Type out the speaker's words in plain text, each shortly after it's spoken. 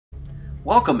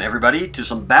Welcome everybody to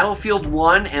some Battlefield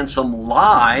 1 and some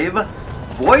live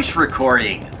voice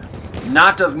recording.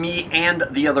 Not of me and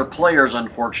the other players,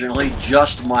 unfortunately,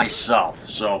 just myself.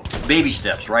 So, baby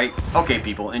steps, right? Okay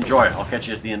people, enjoy it. I'll catch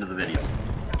you at the end of the video.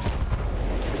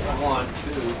 1, 2,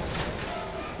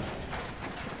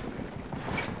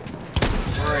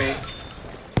 3.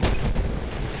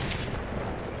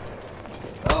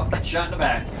 Oh, shot in the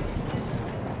back.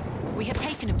 We have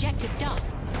taken objective Duff.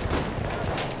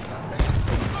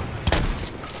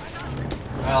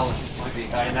 Well, there might be a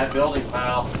guy in that building,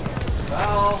 pal.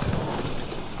 Pal!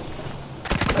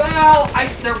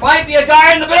 There might be a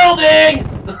guy in the building!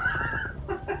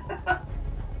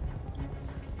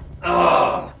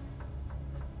 Ugh.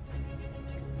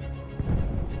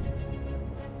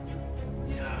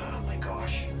 Oh my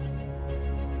gosh.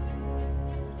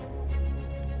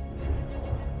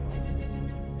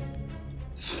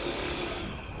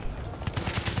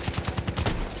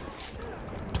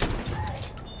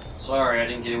 Sorry, I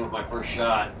didn't get him with my first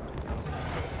shot.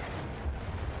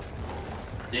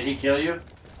 Did he kill you?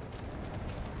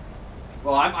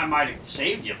 Well, I might have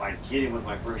saved you if I'd hit him with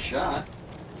my first shot.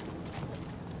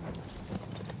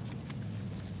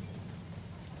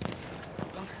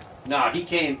 No, he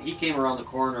came around the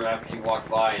corner after you walked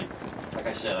by, and like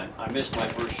I said, I missed my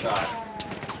first shot.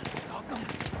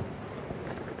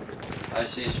 I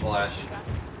see his flash.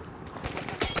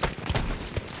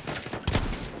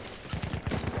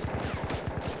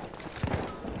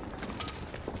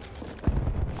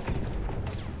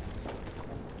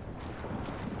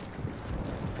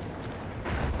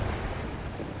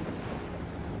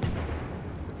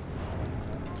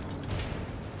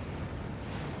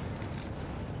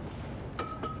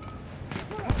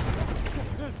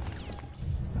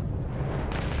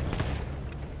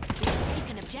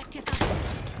 Objective.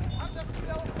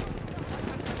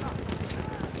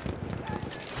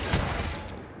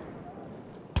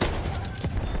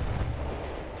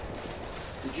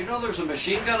 Did you know there's a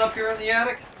machine gun up here in the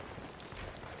attic?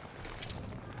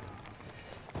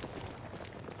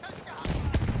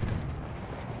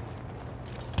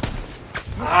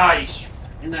 Ah, he's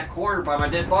in that corner by my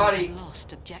dead body.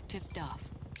 Lost objective Duff.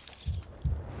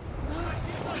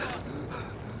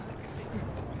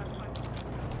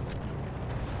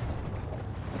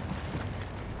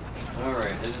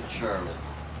 Alright, headed to Charlotte.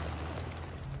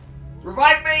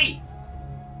 Revive me!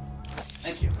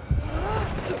 Thank you.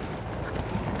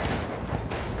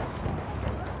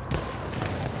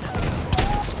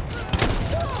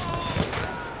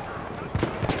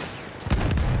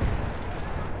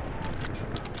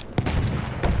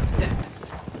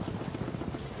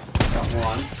 Got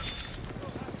one.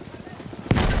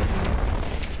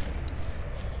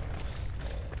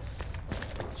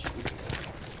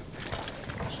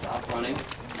 Stop running.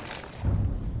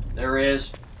 There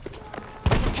is.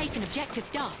 We have taken objective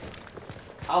Duff.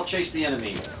 I'll chase the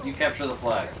enemy. You capture the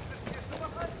flag.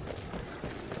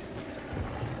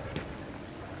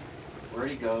 Where'd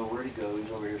he go? Where'd he go?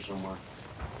 He's over here somewhere.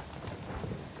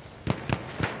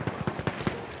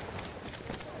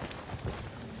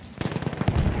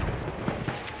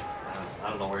 I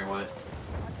don't know where he went.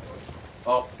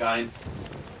 Oh, got him.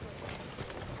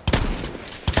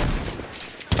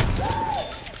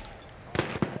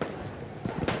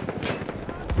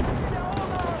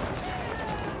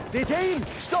 Seht ihr ihn?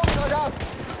 Stopp, Soldat!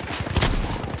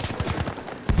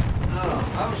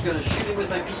 Oh, I was gonna shoot him with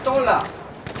my pistola.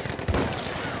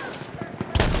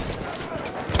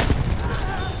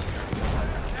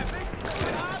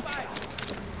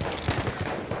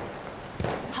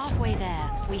 Halfway there,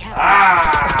 we have.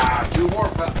 Ah! Two more.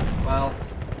 Well,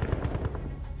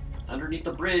 underneath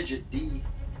the bridge at D.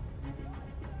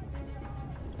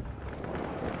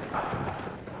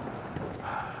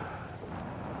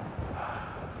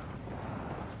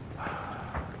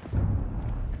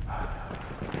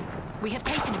 We have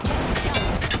taken objective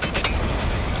Duff.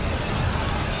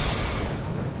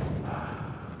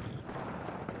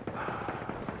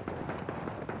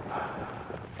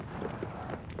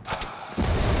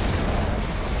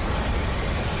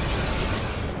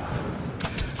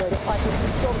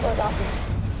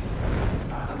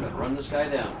 I'm gonna run this guy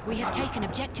down. We have taken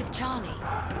objective Charlie.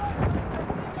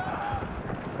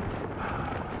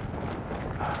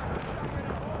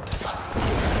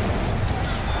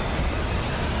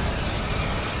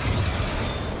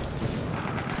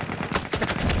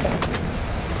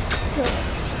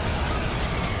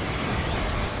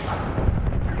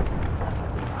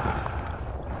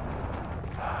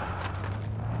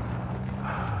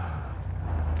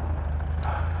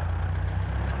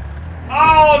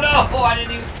 Oh no! I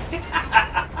didn't even.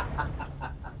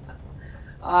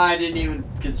 I didn't even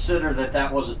consider that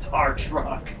that was a tar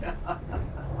truck.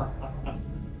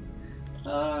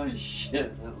 Oh,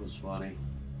 shit. That was funny.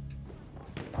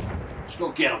 Let's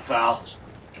go get him, Foul.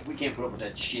 We can't put up with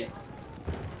that shit.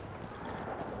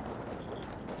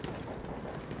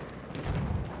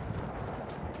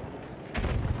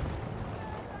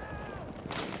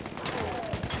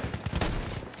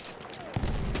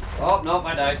 Oh, nope,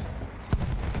 I died.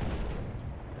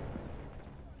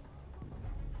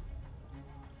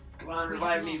 Come on,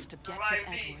 revive me. Revive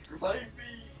me. Revive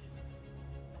me.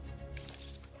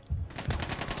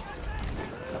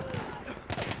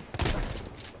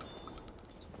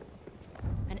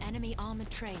 An enemy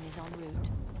armored train is en route.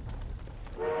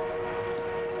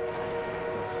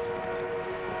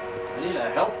 I need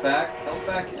a health pack. Health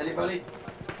pack, anybody?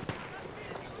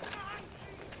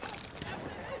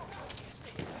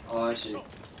 Oh, I see.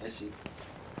 I see.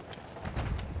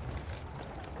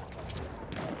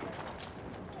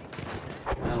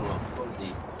 I don't know. What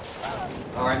deep.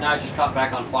 Alright, now I just caught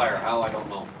back on fire. How? I don't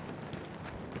know.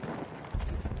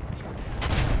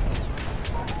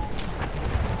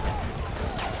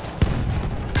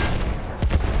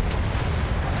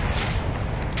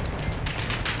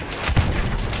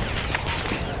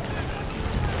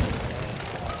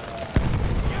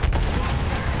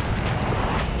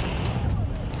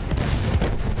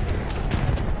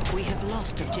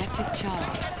 Objective Charlie.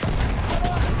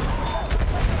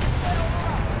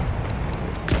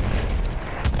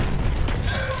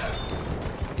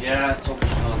 Yeah, it's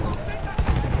almost done though.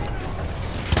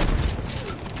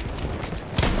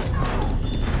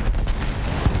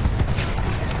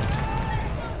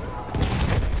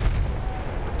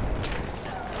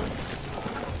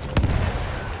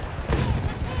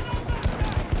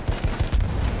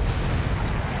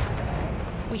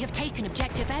 We have taken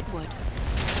Objective Edward.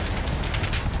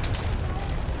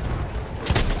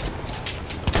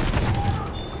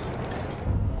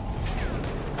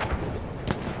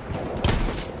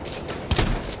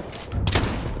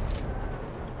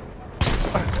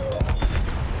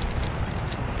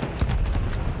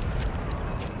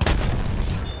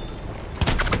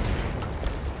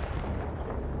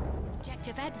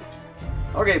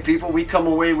 Okay, people, we come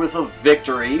away with a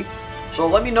victory. So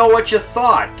let me know what you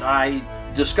thought. I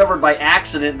discovered by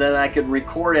accident that I could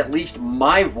record at least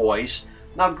my voice.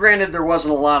 Now, granted, there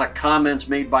wasn't a lot of comments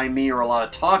made by me or a lot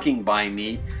of talking by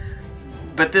me,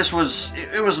 but this was,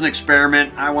 it was an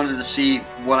experiment. I wanted to see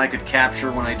what I could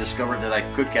capture when I discovered that I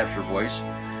could capture voice.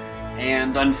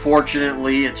 And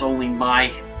unfortunately, it's only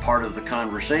my part of the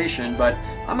conversation, but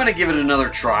I'm going to give it another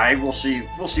try. We'll see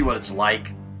what it's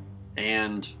like.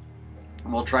 And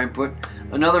we'll try and put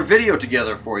another video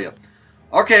together for you.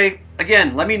 Okay,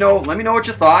 again, let me know what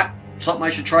you thought. Something I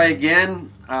should try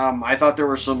again. I thought there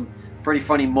were some pretty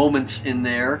funny moments in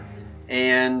there,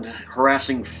 and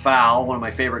harassing Foul, one of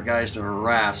my favorite guys to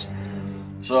harass.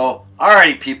 So,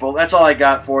 alrighty, people, that's all I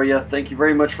got for you. Thank you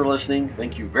very much for listening.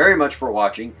 Thank you very much for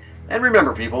watching. And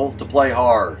remember, people, to play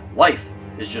hard. Life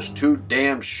is just too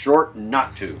damn short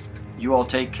not to. You all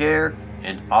take care,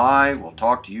 and I will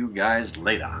talk to you guys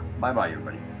later. Bye-bye,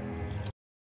 everybody.